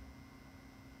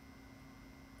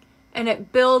 and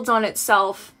it builds on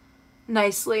itself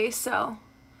nicely, so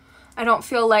I don't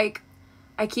feel like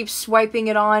I keep swiping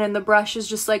it on and the brush is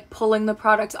just like pulling the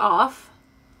product off.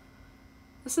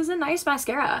 This is a nice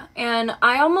mascara, and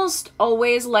I almost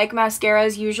always like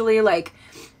mascaras usually like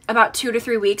about 2 to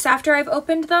 3 weeks after I've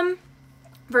opened them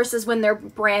versus when they're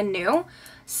brand new.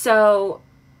 So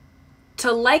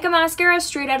to like a mascara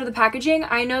straight out of the packaging,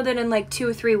 I know that in like 2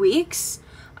 or 3 weeks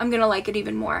I'm gonna like it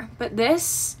even more. But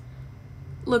this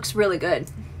looks really good.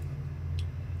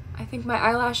 I think my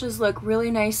eyelashes look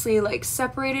really nicely like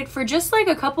separated for just like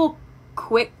a couple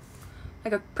quick,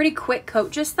 like a pretty quick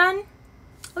coat just then.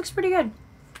 Looks pretty good.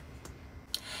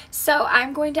 So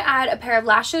I'm going to add a pair of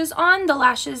lashes on. The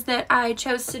lashes that I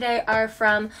chose today are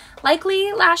from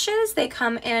Likely Lashes. They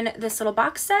come in this little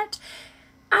box set.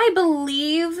 I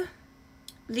believe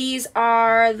these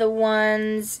are the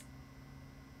ones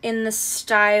in the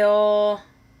style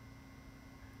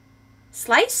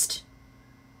Sliced?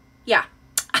 Yeah,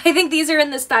 I think these are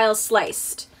in the style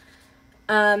Sliced.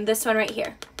 This one right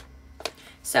here.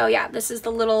 So yeah, this is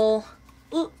the little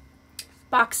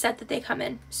box set that they come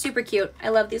in. Super cute. I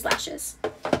love these lashes.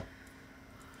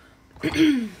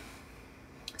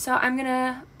 So I'm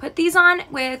gonna put these on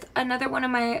with another one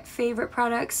of my favorite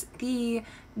products, the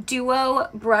Duo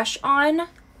Brush On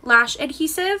Lash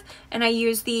Adhesive, and I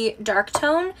use the dark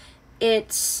tone.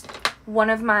 It's one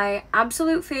of my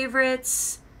absolute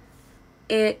favorites.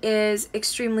 It is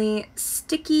extremely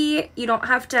sticky. You don't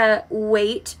have to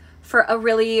wait for a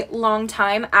really long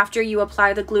time after you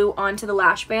apply the glue onto the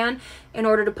lash band in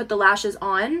order to put the lashes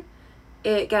on.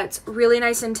 It gets really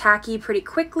nice and tacky pretty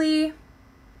quickly,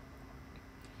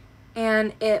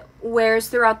 and it wears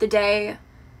throughout the day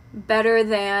better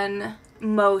than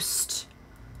most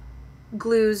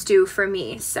glues do for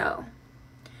me. So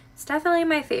it's definitely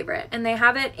my favorite, and they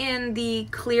have it in the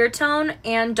clear tone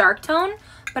and dark tone,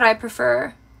 but I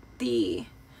prefer the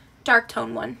dark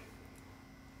tone one.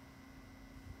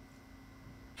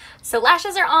 So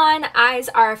lashes are on, eyes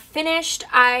are finished.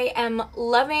 I am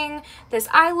loving this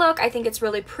eye look. I think it's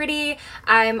really pretty.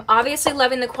 I'm obviously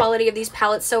loving the quality of these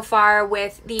palettes so far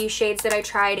with the shades that I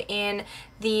tried in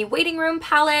the waiting room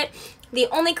palette. The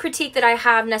only critique that I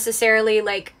have necessarily,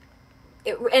 like,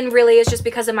 and really is just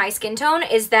because of my skin tone,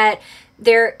 is that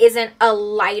there isn't a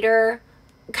lighter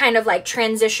kind of like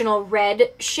transitional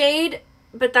red shade,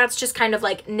 but that's just kind of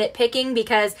like nitpicking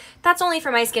because that's only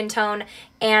for my skin tone,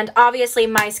 and obviously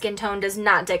my skin tone does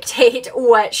not dictate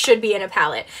what should be in a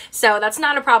palette. So that's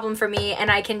not a problem for me,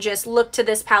 and I can just look to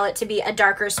this palette to be a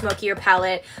darker, smokier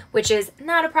palette, which is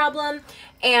not a problem.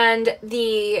 And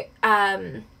the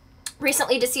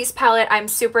Recently Deceased palette, I'm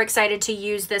super excited to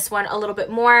use this one a little bit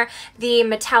more. The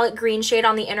metallic green shade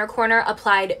on the inner corner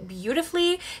applied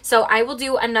beautifully, so I will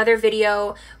do another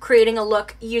video creating a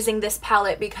look using this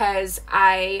palette because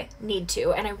I need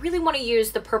to, and I really want to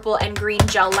use the purple and green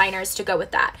gel liners to go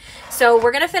with that. So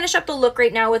we're going to finish up the look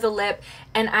right now with a lip,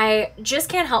 and I just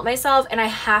can't help myself, and I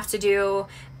have to do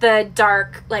the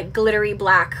dark, like glittery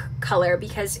black color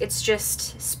because it's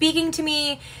just speaking to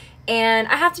me, and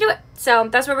I have to do it. So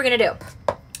that's what we're gonna do.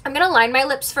 I'm gonna line my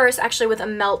lips first actually with a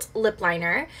Melt lip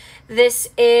liner. This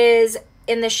is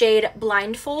in the shade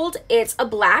Blindfold. It's a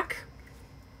black.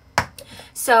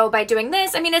 So by doing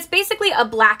this, I mean, it's basically a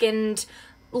blackened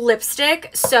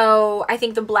lipstick, so I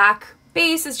think the black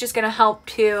base is just gonna help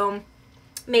to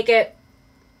make it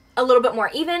a little bit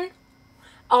more even.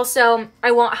 Also,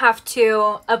 I won't have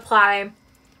to apply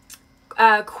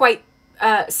quite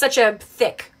such a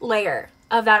thick layer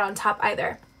of that on top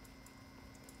either.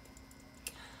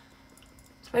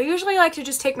 So I usually like to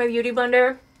just take my Beauty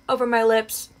Blender over my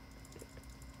lips,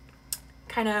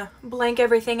 kind of blank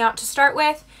everything out to start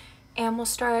with, and we'll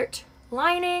start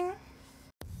lining.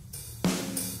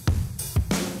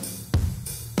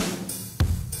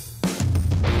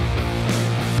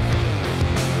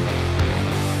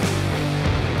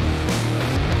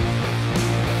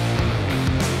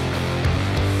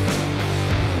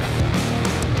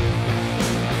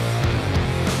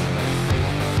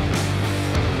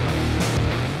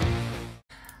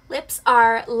 Lips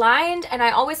are lined, and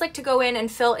I always like to go in and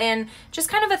fill in just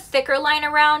kind of a thicker line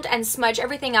around and smudge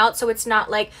everything out so it's not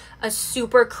like a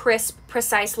super crisp,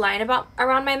 precise line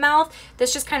around my mouth.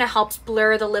 This just kind of helps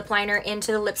blur the lip liner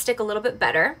into the lipstick a little bit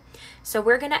better. So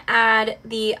we're gonna add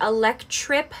the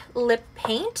Electrip lip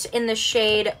paint in the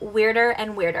shade Weirder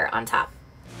and Weirder on top.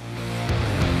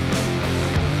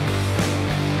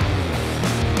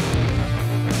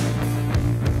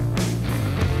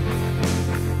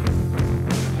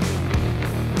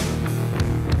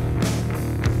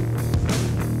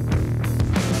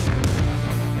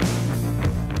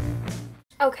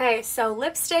 Okay, so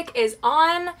lipstick is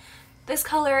on. This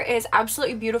color is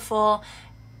absolutely beautiful.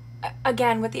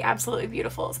 Again, with the absolutely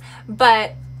beautifuls,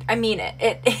 but I mean it.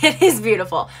 It is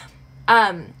beautiful.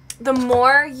 The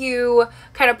more you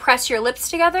kind of press your lips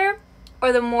together,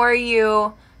 or the more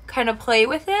you kind of play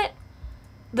with it,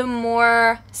 the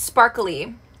more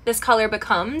sparkly this color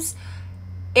becomes.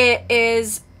 It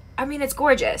is, I mean, it's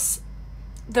gorgeous.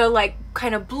 The like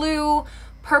kind of blue,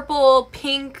 purple,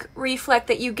 pink reflect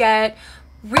that you get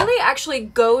really actually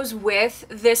goes with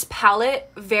this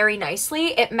palette very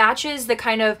nicely. It matches the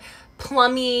kind of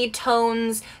plummy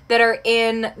tones that are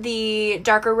in the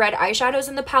darker red eyeshadows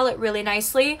in the palette really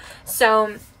nicely.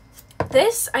 So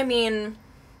this, I mean,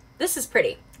 this is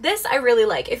pretty. This I really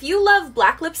like. If you love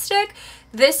black lipstick,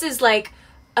 this is like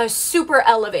a super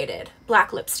elevated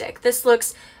black lipstick. This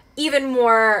looks even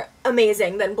more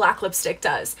amazing than black lipstick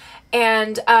does.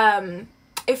 And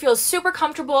it feels super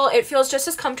comfortable. It feels just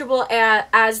as comfortable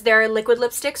as their liquid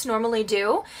lipsticks normally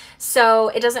do. So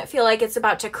it doesn't feel like it's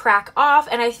about to crack off.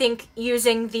 And I think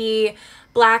using the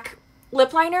black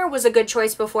lip liner was a good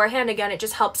choice beforehand. Again, it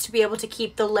just helps to be able to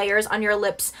keep the layers on your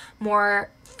lips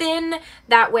more thin.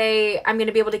 That way I'm going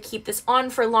to be able to keep this on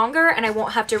for longer and I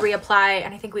won't have to reapply.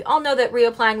 And I think we all know that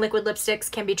reapplying liquid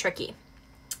lipsticks can be tricky.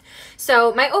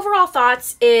 So my overall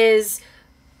thoughts is,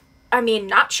 I mean,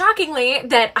 not shockingly,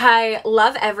 that I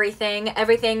love everything.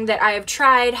 Everything that I have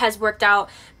tried has worked out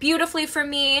beautifully for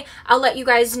me. I'll let you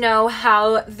guys know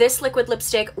how this liquid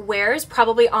lipstick wears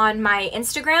probably on my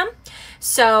Instagram.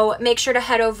 So make sure to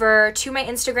head over to my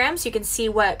Instagram so you can see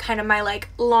what kind of my like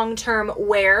long-term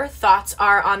wear thoughts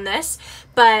are on this.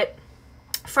 But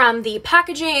from the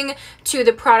packaging to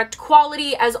the product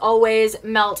quality, as always,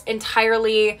 Melt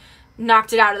entirely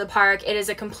knocked it out of the park. It is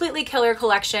a completely killer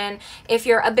collection. If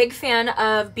you're a big fan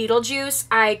of Beetlejuice,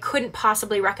 I couldn't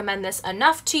possibly recommend this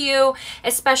enough to you,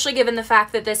 especially given the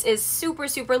fact that this is super,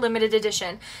 super limited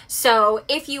edition. So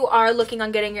if you are looking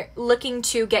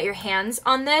to get your hands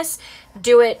on this,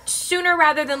 do it sooner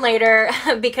rather than later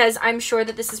because I'm sure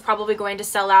that this is probably going to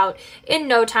sell out in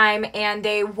no time and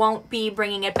they won't be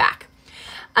bringing it back.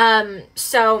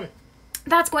 So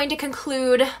that's going to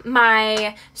conclude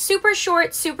my super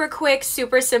short, super quick,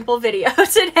 super simple video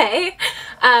today.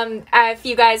 If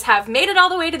you guys have made it all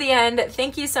the way to the end,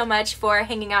 thank you so much for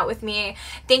hanging out with me.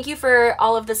 Thank you for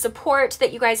all of the support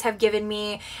that you guys have given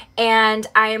me. And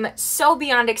I'm so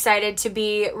beyond excited to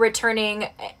be returning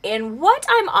in what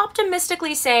I'm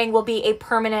optimistically saying will be a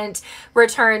permanent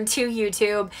return to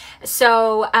YouTube.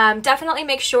 So definitely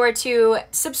make sure to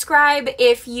subscribe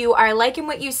if you are liking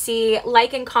what you see,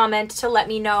 like and comment to let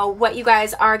me know what you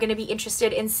guys are going to be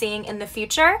interested in seeing in the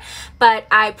future. But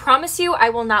I promise you, I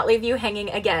will not leave you hanging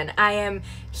again. I am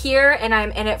here and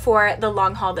I'm in it for the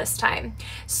long haul this time.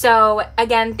 So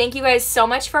again, thank you guys so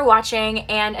much for watching,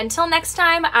 and until next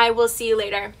time, I will see you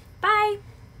later. Bye!